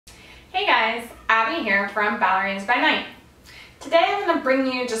guys, Abby here from Ballerinas by Night. Today I'm going to bring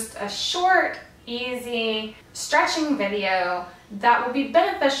you just a short, easy stretching video that will be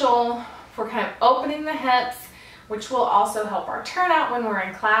beneficial for kind of opening the hips, which will also help our turnout when we're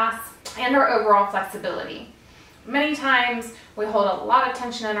in class and our overall flexibility. Many times we hold a lot of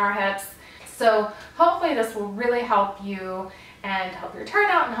tension in our hips, so hopefully this will really help you and help your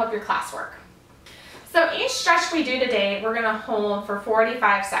turnout and help your classwork. So each stretch we do today, we're going to hold for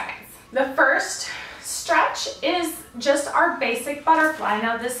 45 seconds. The first stretch is just our basic butterfly.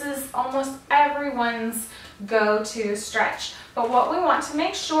 Now this is almost everyone's go-to stretch, but what we want to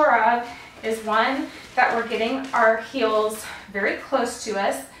make sure of is one, that we're getting our heels very close to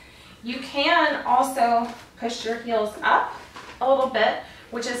us. You can also push your heels up a little bit,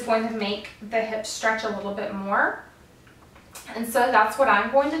 which is going to make the hips stretch a little bit more. And so that's what I'm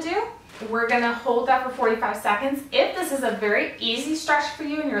going to do. We're going to hold that for 45 seconds. If this is a very easy stretch for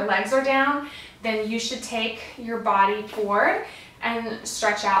you and your legs are down, then you should take your body forward and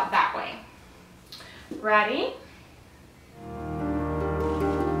stretch out that way. Ready?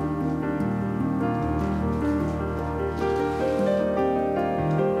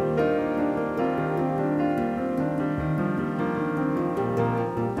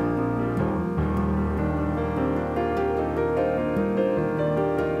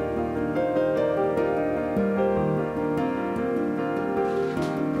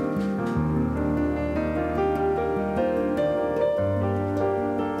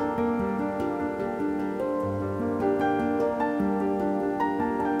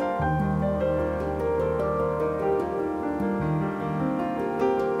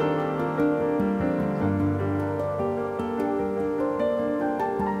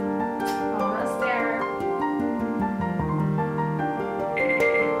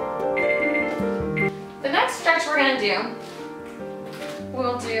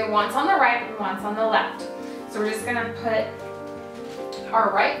 We'll do once on the right and once on the left. So we're just going to put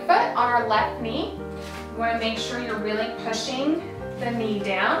our right foot on our left knee. You want to make sure you're really pushing the knee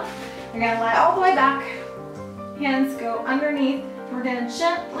down. You're going to lie all the way back. Hands go underneath. We're going to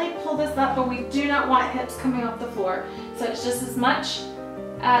gently pull this up, but we do not want hips coming off the floor. So it's just as much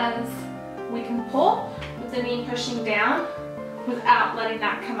as we can pull with the knee pushing down without letting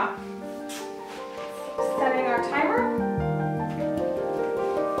that come up. Setting our timer.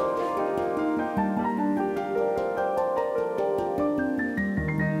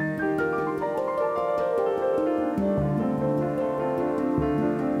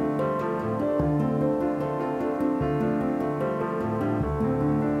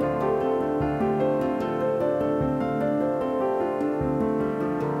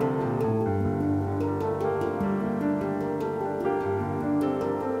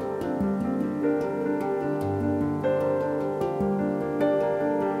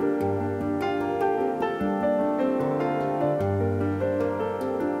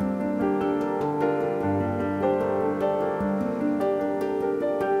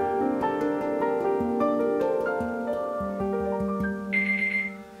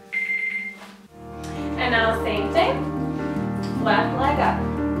 And now same thing, left leg up.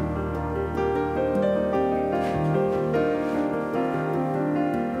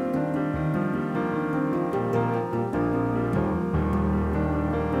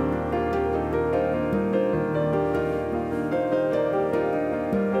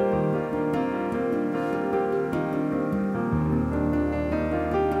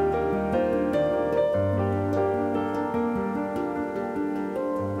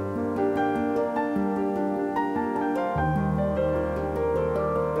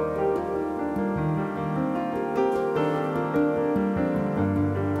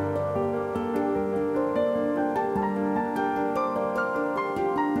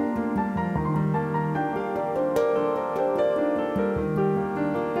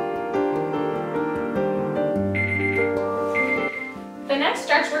 The next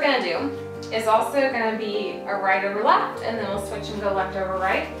stretch we're going to do is also going to be a right over left, and then we'll switch and go left over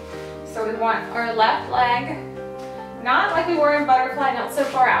right. So we want our left leg, not like we were in butterfly, not so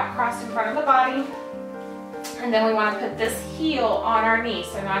far out, crossed in front of the body. And then we want to put this heel on our knee,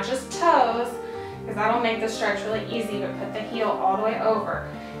 so not just toes, because that'll make the stretch really easy, but put the heel all the way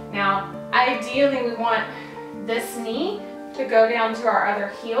over. Now, ideally we want this knee to go down to our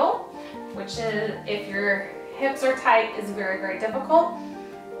other heel, which is, if your hips are tight, is very, very difficult.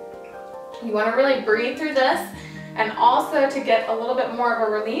 You want to really breathe through this, and also to get a little bit more of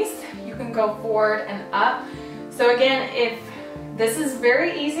a release, you can go forward and up. So again, if this is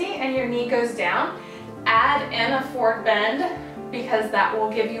very easy and your knee goes down, add in a forward bend because that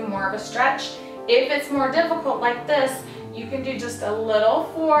will give you more of a stretch. If it's more difficult like this, you can do just a little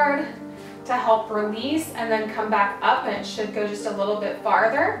forward to help release and then come back up, and it should go just a little bit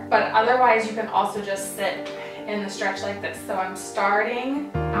farther. But otherwise you can also just sit in the stretch like this. So I'm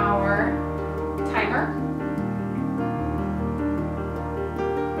starting our timer.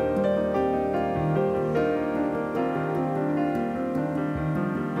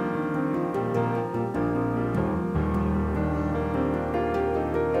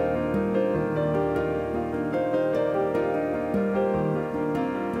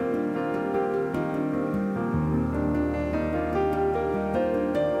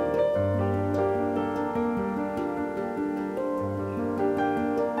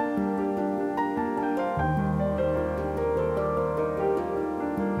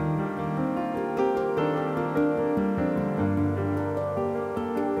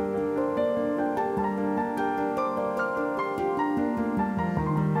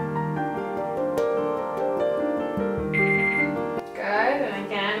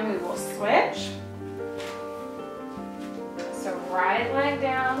 Right leg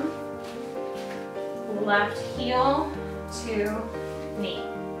down, left heel to knee,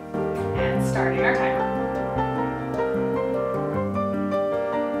 and starting our timer.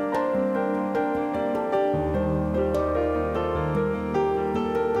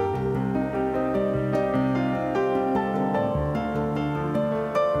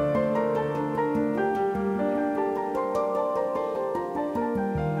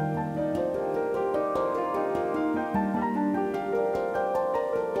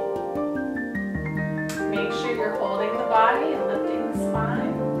 Make sure you're holding the body and lifting the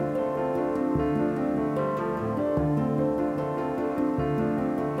spine.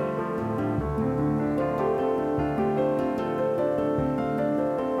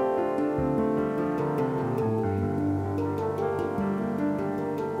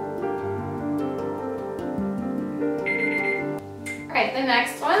 All right, the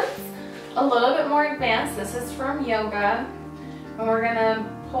next one's a little bit more advanced. This is from yoga, and we're gonna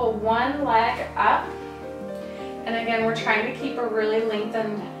pull one leg up. And again, we're trying to keep a really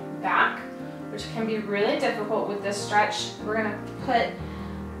lengthened back, which can be really difficult with this stretch. We're gonna put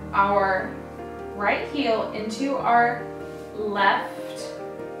our right heel into our left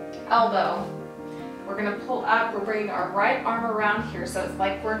elbow. We're gonna pull up, we're bringing our right arm around here, so it's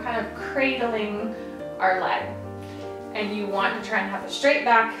like we're kind of cradling our leg. And you want to try and have a straight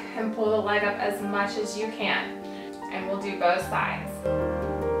back and pull the leg up as much as you can. And we'll do both sides.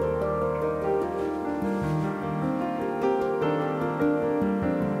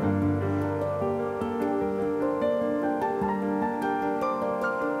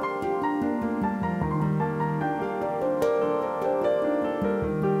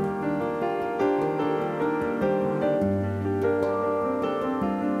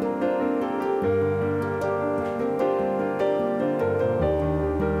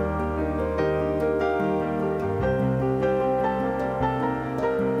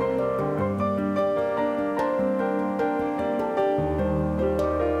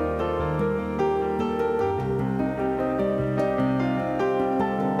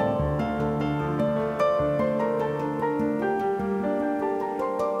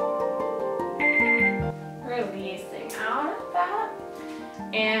 Releasing out of that,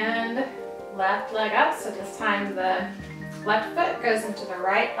 and left leg up. So this time the left foot goes into the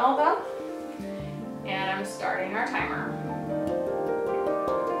right elbow, and I'm starting our timer.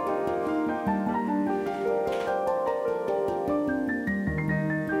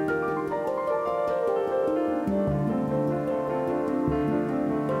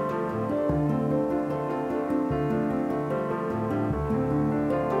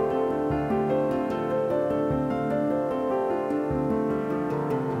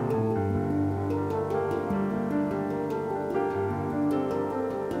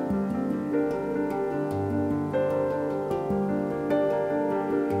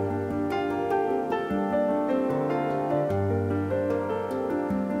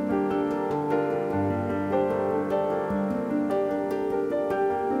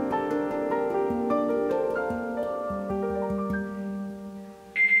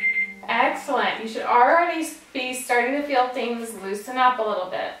 Excellent. You should already be starting to feel things loosen up a little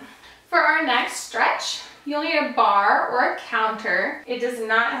bit. For our next stretch, you'll need a bar or a counter. It does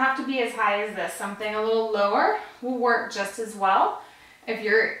not have to be as high as this. Something a little lower will work just as well. If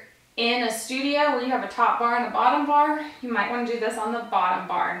you're in a studio where you have a top bar and a bottom bar, you might want to do this on the bottom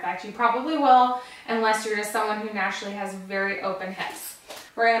bar. In fact, you probably will, unless you're just someone who naturally has very open hips.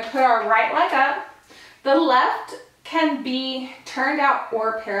 We're going to put our right leg up. The left can be turned out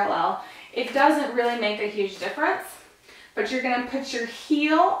or parallel. It doesn't really make a huge difference, but you're going to put your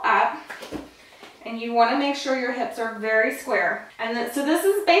heel up and you want to make sure your hips are very square. And then, so this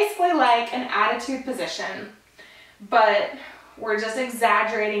is basically like an attitude position, but we're just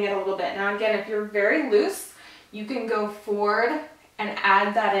exaggerating it a little bit. Now again, if you're very loose, you can go forward and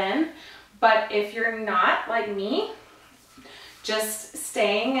add that in. But if you're not like me, just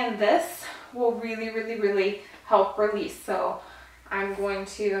staying in this will really, really, really help release. So I'm going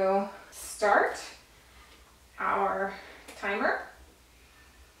to start our timer.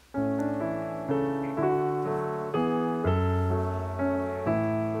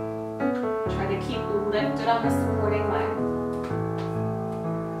 Try to keep lifted on the supporting leg.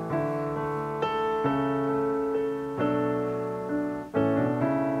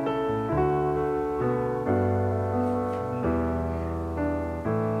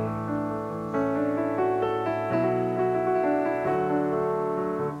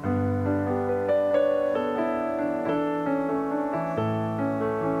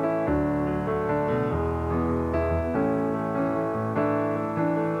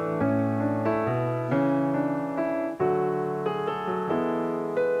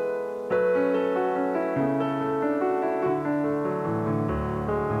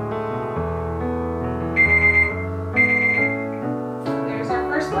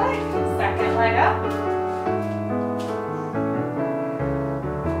 Second leg up.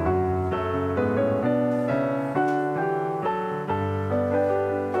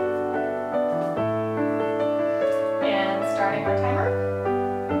 And starting our timer.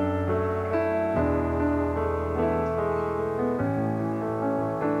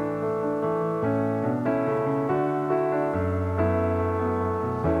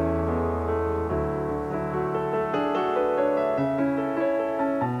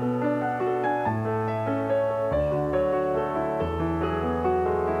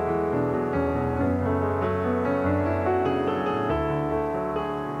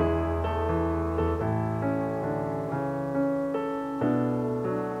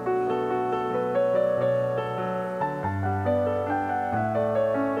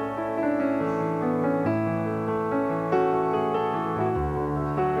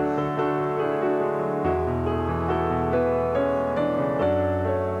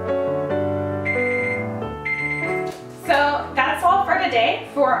 Today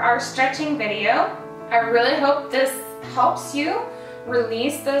for our stretching video. I really hope this helps you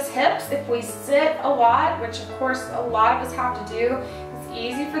release those hips. If we sit a lot, which of course a lot of us have to do, it's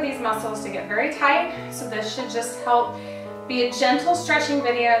easy for these muscles to get very tight. So this should just help be a gentle stretching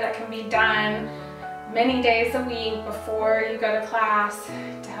video that can be done many days a week before you go to class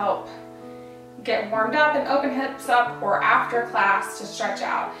to help get warmed up and open hips up, or after class to stretch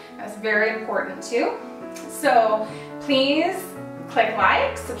out. That's very important too. So please click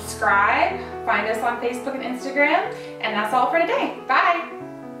like, subscribe, find us on Facebook and Instagram, and that's all for today. Bye!